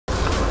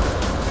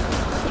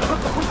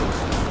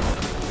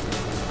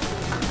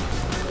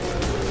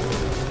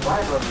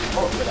I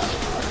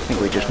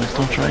think we just missed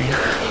our train.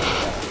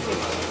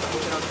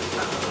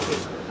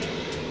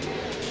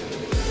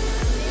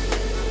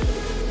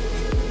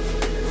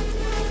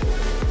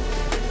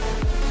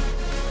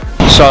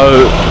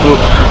 So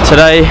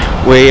today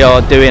we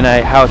are doing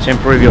a how to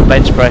improve your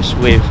bench press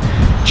with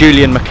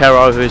Julian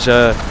McKerrow, who's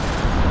a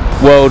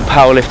world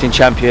powerlifting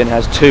champion,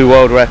 has 2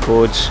 world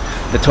records,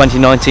 the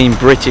 2019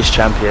 British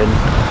champion,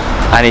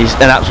 and he's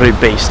an absolute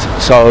beast.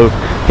 So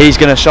he's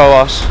going to show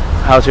us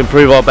how to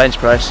improve our bench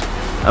press,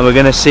 and we're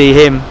going to see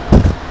him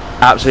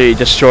absolutely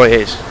destroy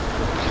his.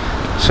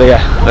 So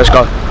yeah, let's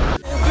go.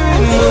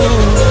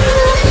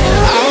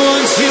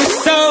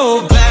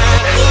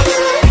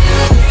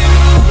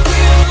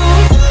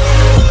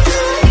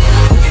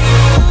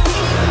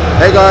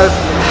 Hey guys,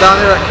 down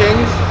here at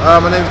King's.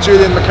 My name is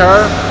Julian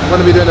McKerrow. I'm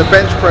going to be doing a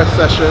bench press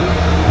session.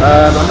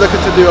 I'm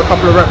looking to do a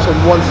couple of reps on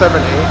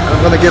 170, and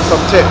I'm going to give some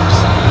tips.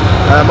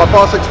 My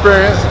past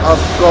experience, I've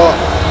got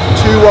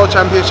 2 world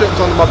championships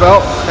under my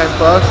belt, I came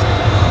first,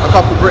 a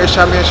couple of British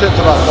championships,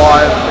 about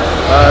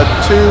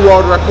 5, 2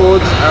 world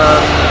records,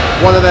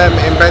 one of them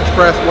in bench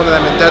press, one of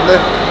them in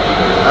deadlift,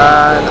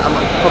 and I'm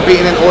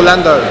competing in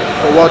Orlando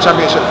for world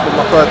championships for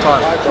my 3rd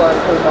time. I try and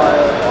pull my,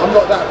 I'm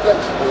not that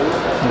flexible.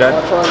 Okay.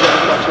 I try and get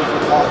as much of the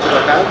arch as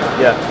I can.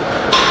 Yeah.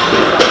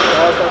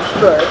 I'll go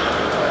straight,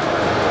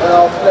 and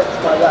I'll flex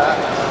my lat,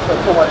 so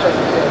pull my chest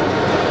in.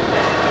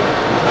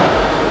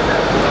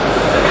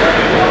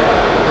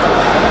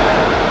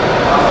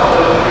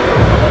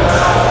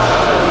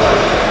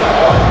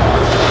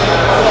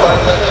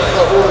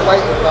 All the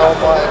weight is now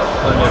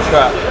on your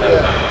trap.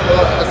 Yeah. So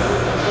I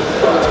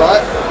put it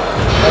tight,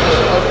 I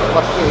just open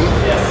my feet.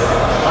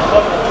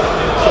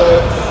 So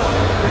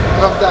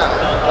come down,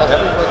 I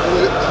squeeze my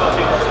glutes,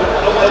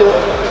 sort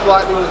of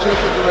slightly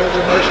reduces the range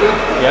of motion.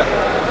 Yeah.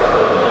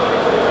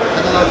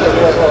 And then I'll take the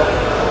weight off.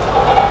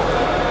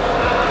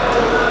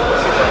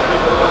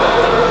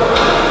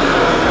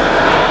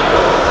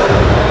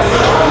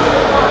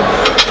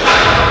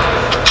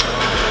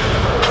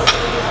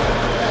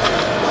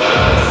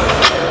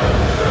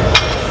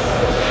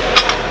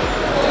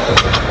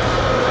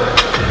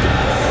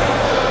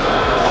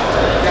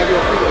 Have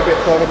your feet a bit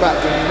further back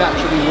than you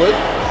naturally would.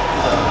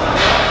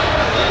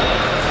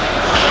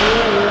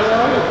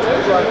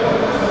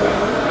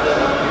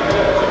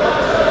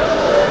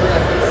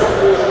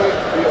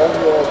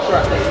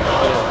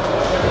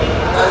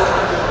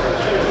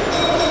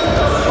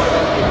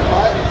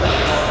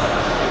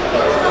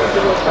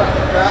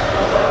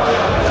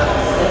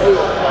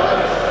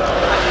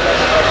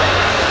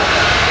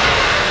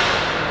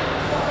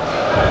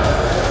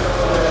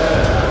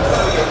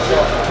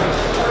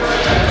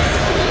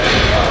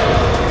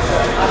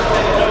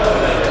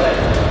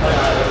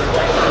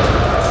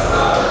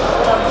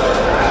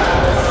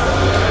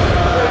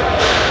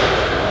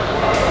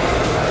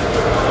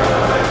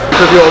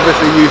 Because you're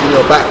obviously using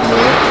your back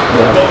more,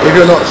 if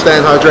you're not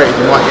staying hydrated,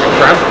 you might get a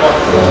cramp.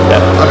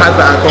 Yeah. I've had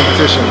that at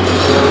competition.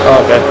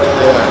 Oh, okay.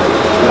 Yeah.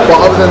 But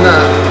other than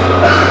that,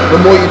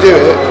 the more you do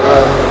it,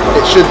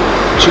 it should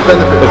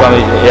benefit.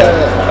 Yeah.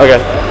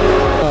 Okay.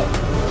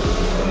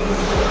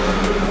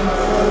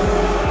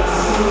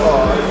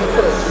 Oh, you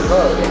put it too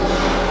low.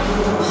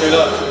 Too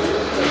low.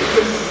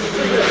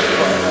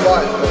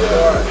 Right,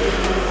 alright.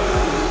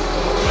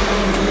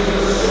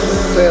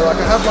 So yeah,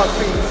 like I have my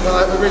feet when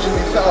I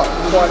originally set up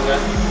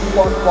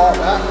quite far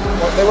back,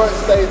 but they won't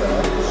stay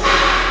there.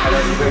 And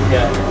then you bring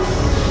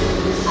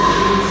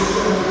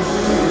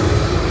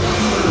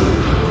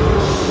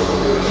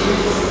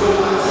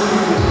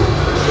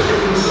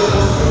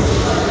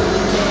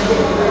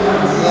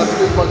And I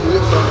squeeze my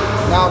glutes, so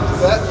now I'm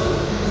set.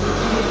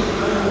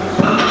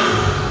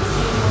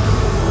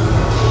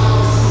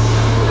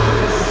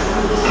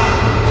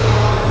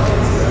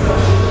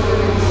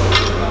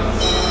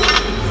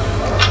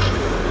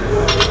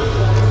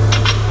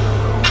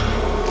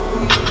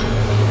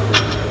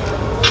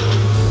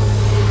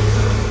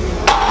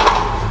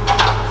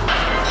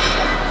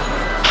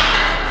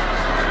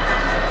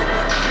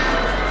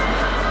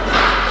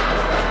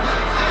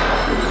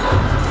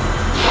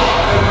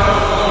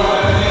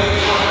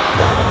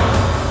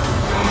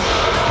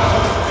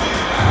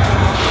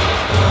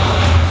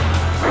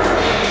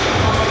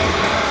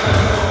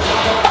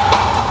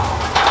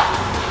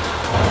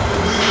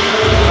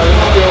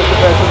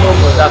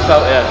 that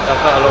felt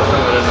a lot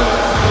stronger than normal.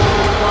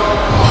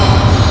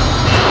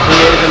 I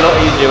think it is a lot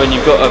easier when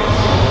you've got a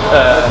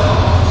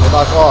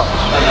nice arch.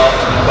 An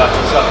arch in the back.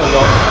 It's like a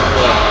lot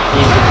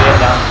easier to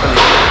get down.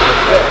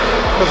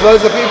 Because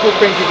loads of people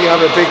think if you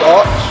have a big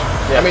arch,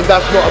 I mean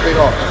that's not a big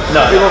arch.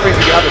 No. People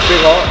think if you have a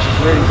big arch,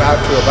 it's really bad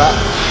for your back.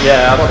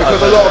 Yeah. But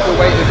because a lot of the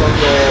weight is on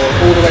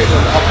all the weight is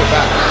on the upper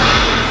back,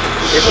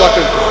 it's like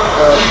a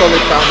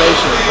solid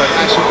foundation. So it's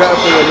actually better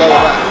for your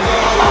lower back.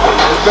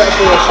 It's better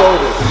for your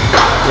shoulders.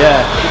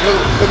 Yeah.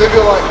 Because if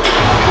you're like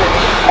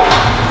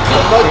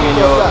in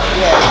your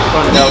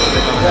front delta.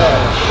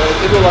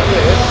 Yeah. If you're like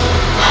this,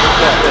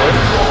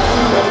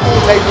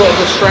 it takes a lot of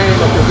the strain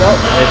off your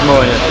delta. It's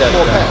more in your chest.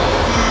 More pep.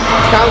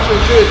 It's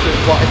counterintuitive,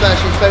 but it's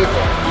actually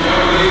safer.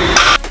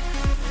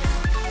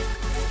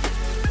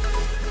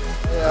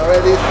 wear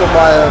these for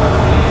my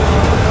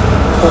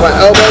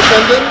elbow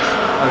tendons.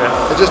 Okay.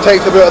 It just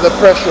takes a bit of the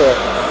pressure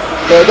off.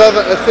 So it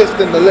doesn't assist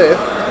in the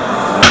lift.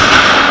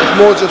 It's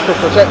more just for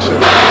protection.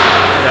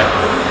 Okay.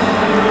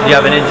 Do you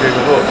have an injury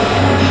before?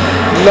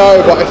 No,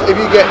 but if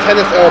you get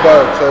tennis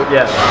elbow, so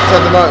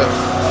tendonitis,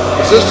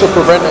 it's just to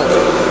prevent it.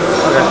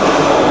 Okay.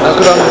 And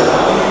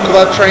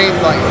because I train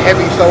like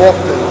heavy so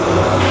often,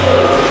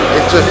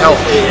 it just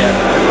helps.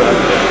 Yeah.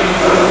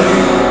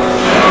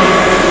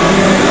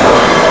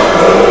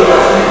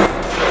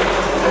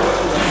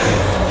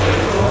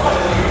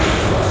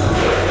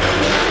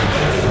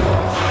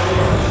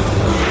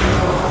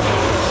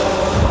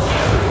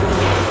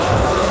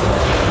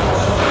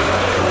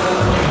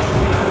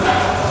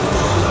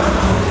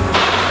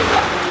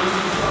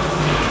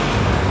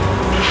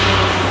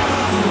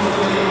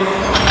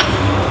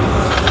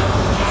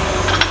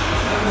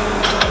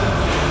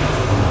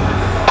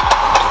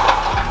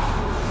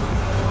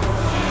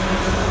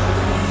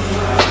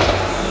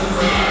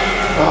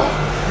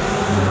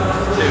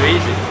 Too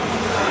easy.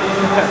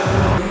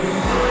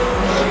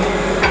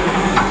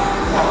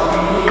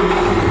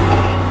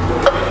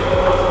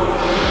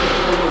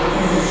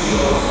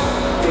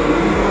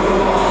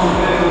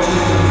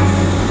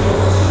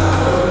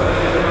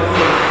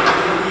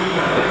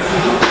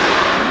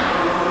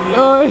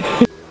 No.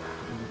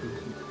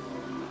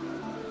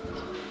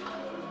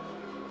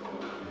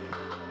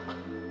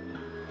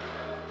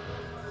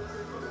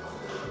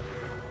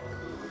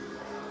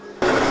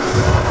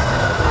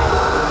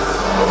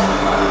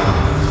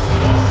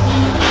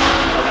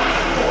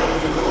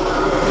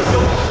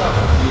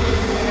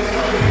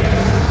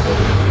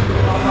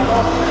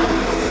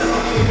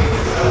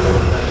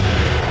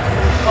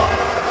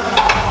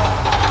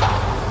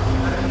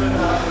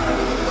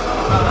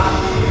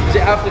 Does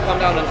it have to come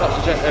down and touch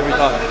the chest every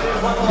time?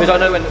 Because I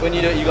know when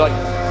you do it, you like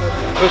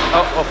push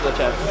up off the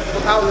chest.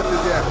 For powerlifters,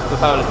 yeah. The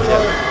powerlifter,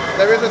 yeah.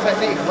 There is a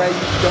technique where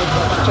you don't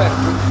touch the chest.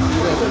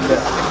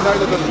 It's known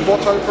as a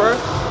Squatto pro.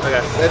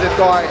 Okay. There's this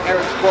guy,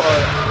 Eric Squatto,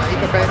 he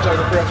can bench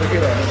over 300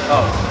 kilos.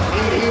 Oh.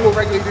 He will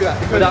regularly do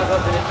that. Without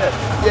touching his chest?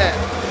 Yeah.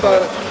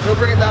 So he'll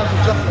bring it down to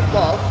just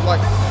above,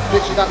 like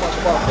literally that much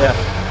above. Yeah.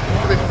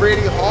 Because it's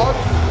really hard.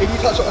 If you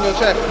touch it on your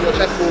chest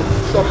will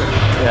stop it.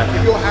 Yeah.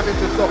 If you're having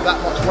to stop that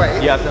much weight,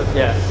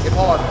 it's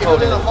hard. If you're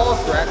doing a hard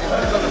squat,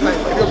 it's not the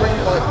same. If you're bringing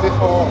like this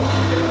hard,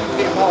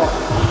 it's hard.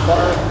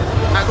 But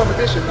at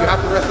competition, you have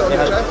to rest it on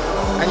your chest,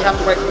 and you have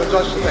to wait for the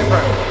judge to say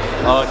press.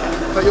 Oh, okay.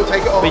 So you'll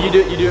take it off. But you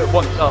do it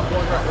once up.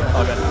 One rep, yeah.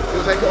 Okay.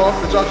 You'll take it off.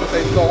 The judge will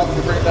say stop.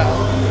 You bring it down,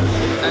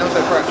 and he'll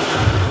say press.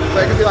 So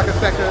it could be like a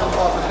second,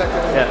 half a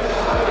second. Yeah.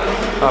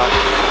 All right.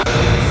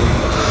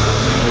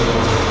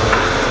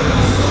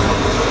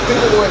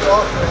 People always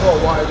ask me,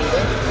 well, why I do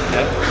this?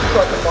 Yeah. So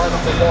I can line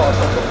up the bar,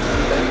 so I'm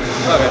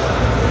Okay.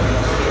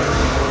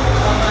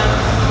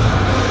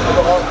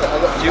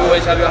 Do you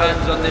always have your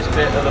hands on this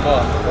bit of the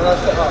bar? When I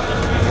set up,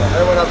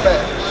 and when I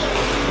bench,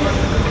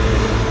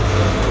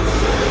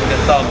 The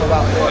thumb.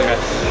 about here. Okay.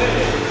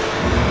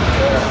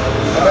 Yeah.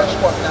 I bench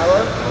quite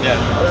narrow. Yeah.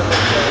 I don't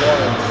bench so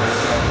wide.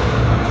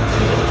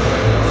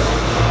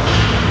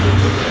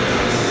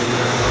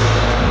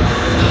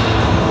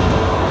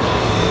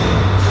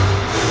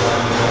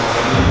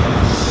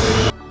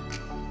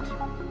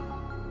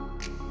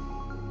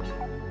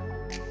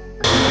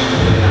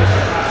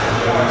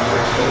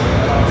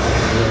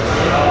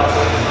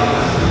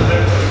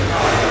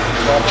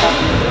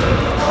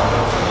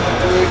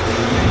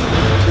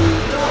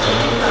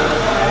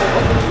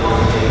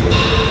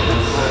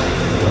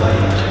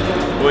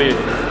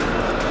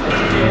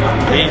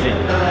 Easy.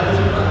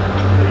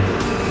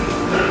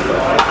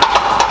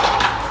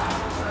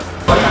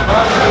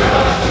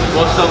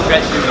 What song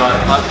gets you like?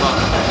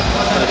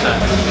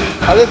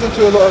 I listen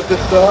to a lot of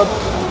Disturbed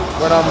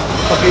when I'm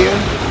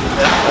competing.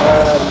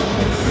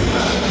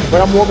 When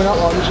I'm warming up,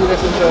 I usually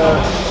listen to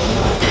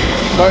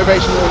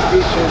motivational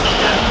speeches,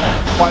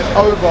 but it's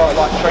over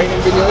like training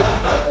videos,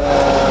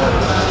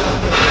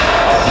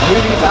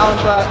 movie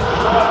soundtracks.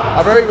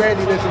 I very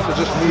rarely listen to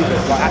just music,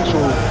 like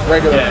actual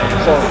regular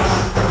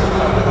songs.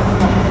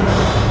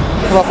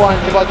 Because I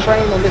find if I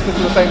train and listen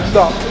to the same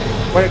stuff,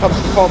 when it comes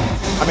to comp,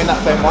 I'm in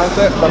that same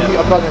mindset. So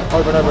I've done it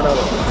over and over and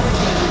over.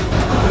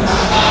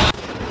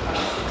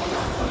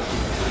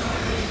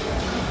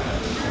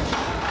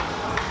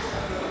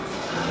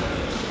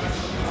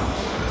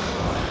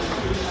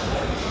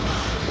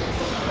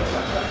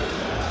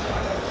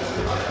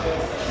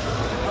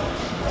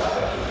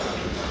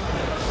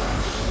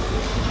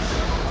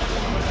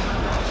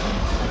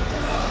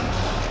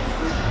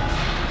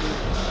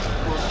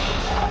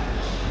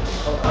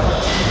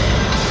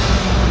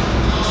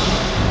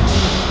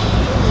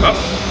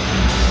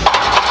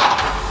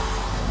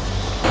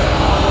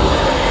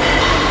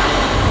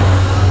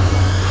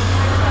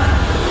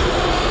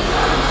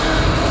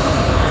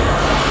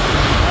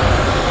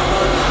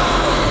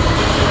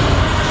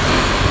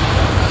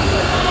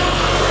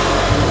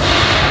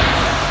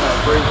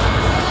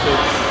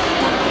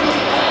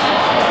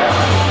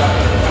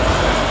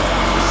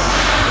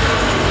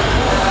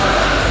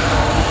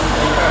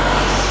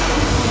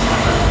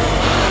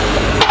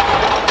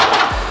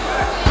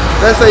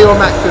 let's say your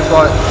max is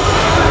like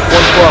 112.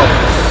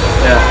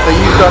 Yeah. So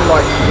you've done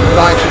like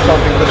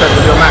 90-something%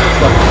 of your max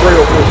like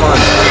 3 or 4 times.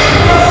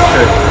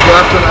 True. So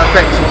that's going to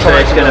affect you. So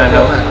it's going to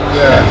help.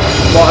 Yeah.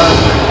 But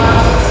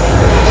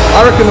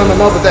I reckon on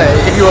another day,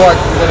 if you were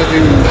like going to do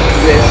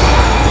this,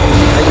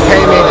 and you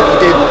came in and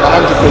you did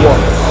 100 for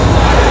 1,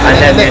 and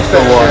then this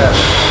for 1. Yeah.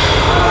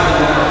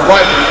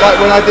 Like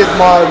when I did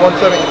my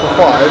 170 for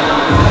 5,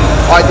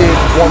 I did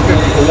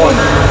 150 for 1.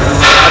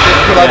 I did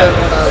because I don't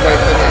want to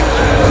waste any extra.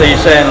 So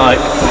you're saying like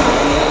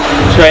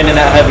training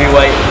at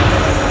heavyweight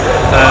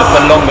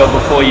for longer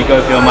before you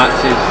go for your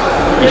maxes,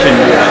 you shouldn't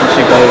do that, you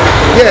should go...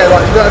 Yeah,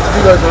 like you don't have to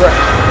do loads of reps.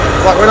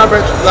 Like when I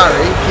benched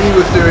Larry, he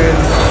was doing,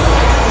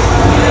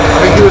 I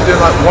think he was doing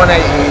like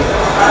 180,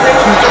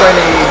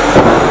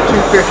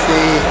 220,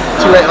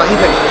 250, 280, like he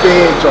takes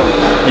big jumps.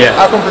 Yeah.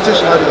 Our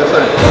competition I do the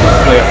same.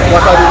 Oh, yeah.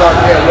 Like I do like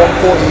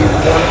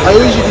 140, I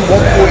usually do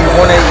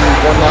 140,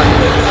 180,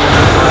 190.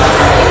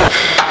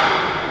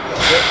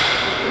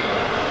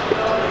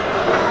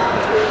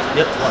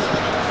 Yep, 1,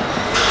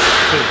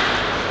 2,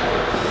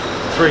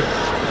 3,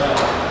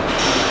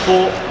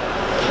 4,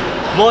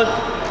 1,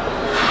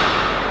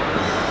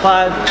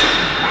 5.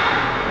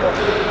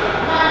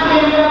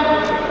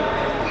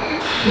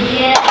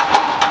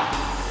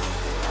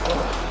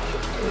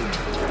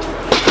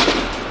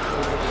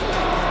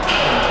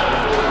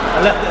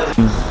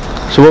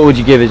 So what would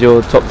you give as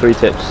your top 3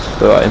 tips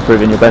for like,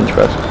 improving your bench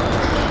press?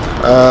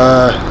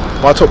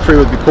 My top 3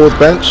 would be pause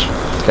bench.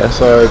 Okay.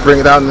 So bring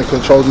it down in a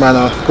controlled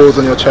manner, pause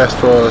on your chest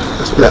for a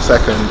split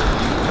second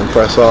and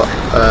press up.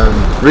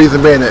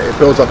 Reason being it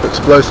builds up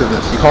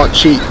explosiveness. You can't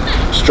cheat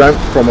strength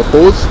from a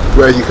pause,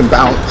 whereas you can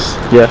bounce.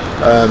 Yeah.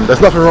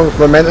 There's nothing wrong with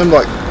momentum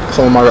like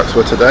some of my reps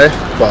were today,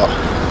 but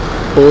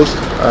pause.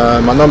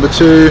 My number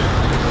 2,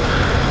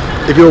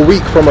 if you're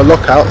weak from a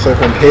lockout, so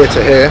from here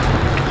to here,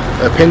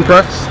 a pin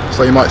press,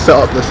 so you might set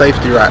up the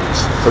safety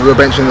racks. So we were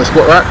benching the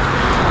squat rack,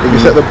 if you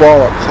set the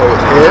bar up so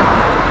it's here,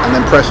 and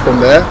then press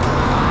from there,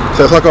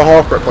 so it's like a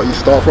half rep but you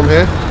start from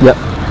here. Yep.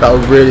 That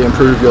will really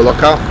improve your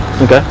lockout.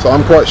 Okay. So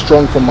I'm quite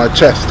strong from my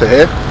chest to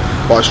here,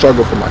 but I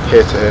struggle from like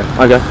here to here.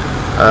 Okay.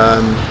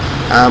 And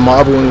my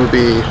other one would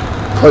be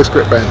close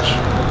grip bench.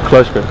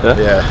 Close grip, yeah?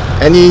 Yeah.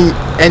 Any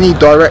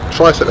direct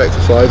tricep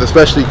exercise,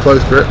 especially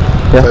close grip,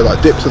 so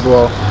like dips as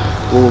well,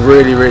 will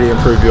really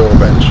improve your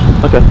bench.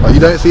 Okay. Like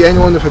you don't see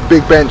anyone with a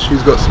big bench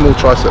who's got small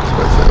triceps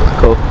basically.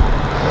 Cool.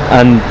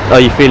 And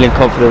are you feeling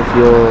confident for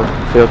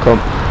your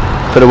comp,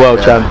 for the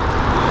world champ?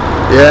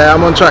 Yeah,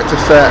 I'm on track to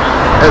set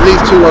at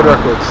least 2 world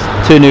records.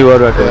 2 new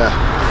world records. Yeah.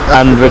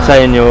 And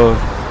retain your...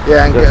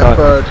 Yeah, and your get a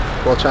title.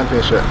 3rd world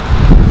championship.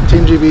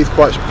 Team GB is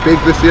quite big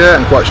this year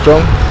and quite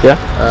strong. Yeah.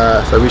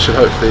 So we should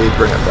hopefully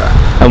bring it back.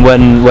 And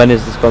when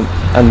is this comp?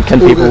 And can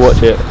people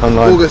watch it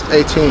online? August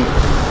 18th.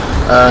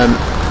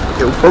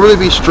 It will probably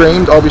be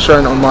streamed. I'll be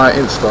showing it on my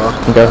Insta.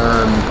 Okay.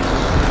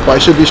 But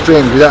it should be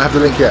streamed. We don't have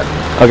the link yet.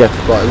 Okay.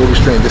 But it will be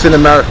streamed. It's in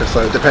America,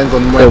 so it depends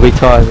on when. It'll be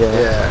time, yeah.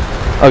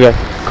 Yeah. Okay,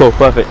 cool,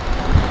 perfect.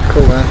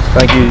 Cool, man.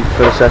 Thank you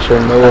for the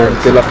session. No worries.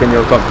 Good luck in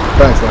your comp.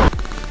 Thanks, man.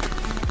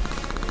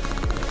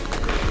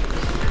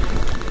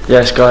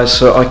 Yes guys,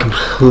 so I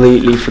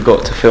completely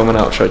forgot to film an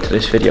outro to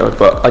this video,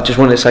 but I just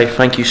wanted to say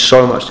thank you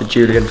so much to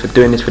Julian for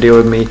doing this video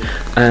with me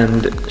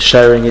and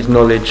sharing his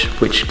knowledge,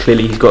 which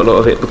clearly he's got a lot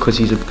of it because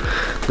he's a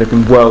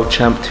flipping world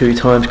champ 2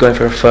 times, going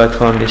for a 3rd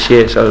time this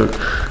year. So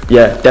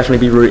yeah, definitely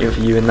be rooting for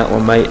you in that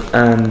one, mate,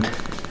 and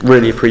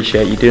really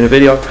appreciate you doing a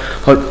video.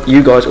 Hope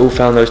you guys all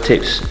found those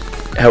tips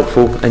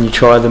helpful and you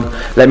try them.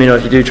 Let me know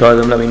if you do try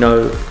them. Let me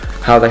know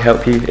how they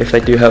help you, if they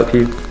do help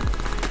you,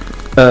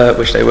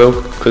 which they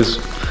will, because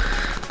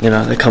you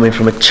know they're coming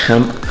from a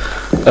champ.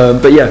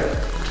 But yeah,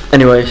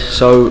 anyway,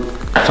 so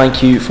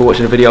thank you for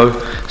watching the video.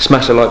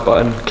 Smash the like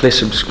button,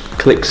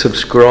 click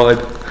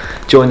subscribe,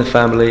 join the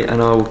family,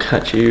 and I will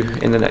catch you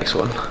in the next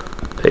one.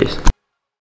 Peace.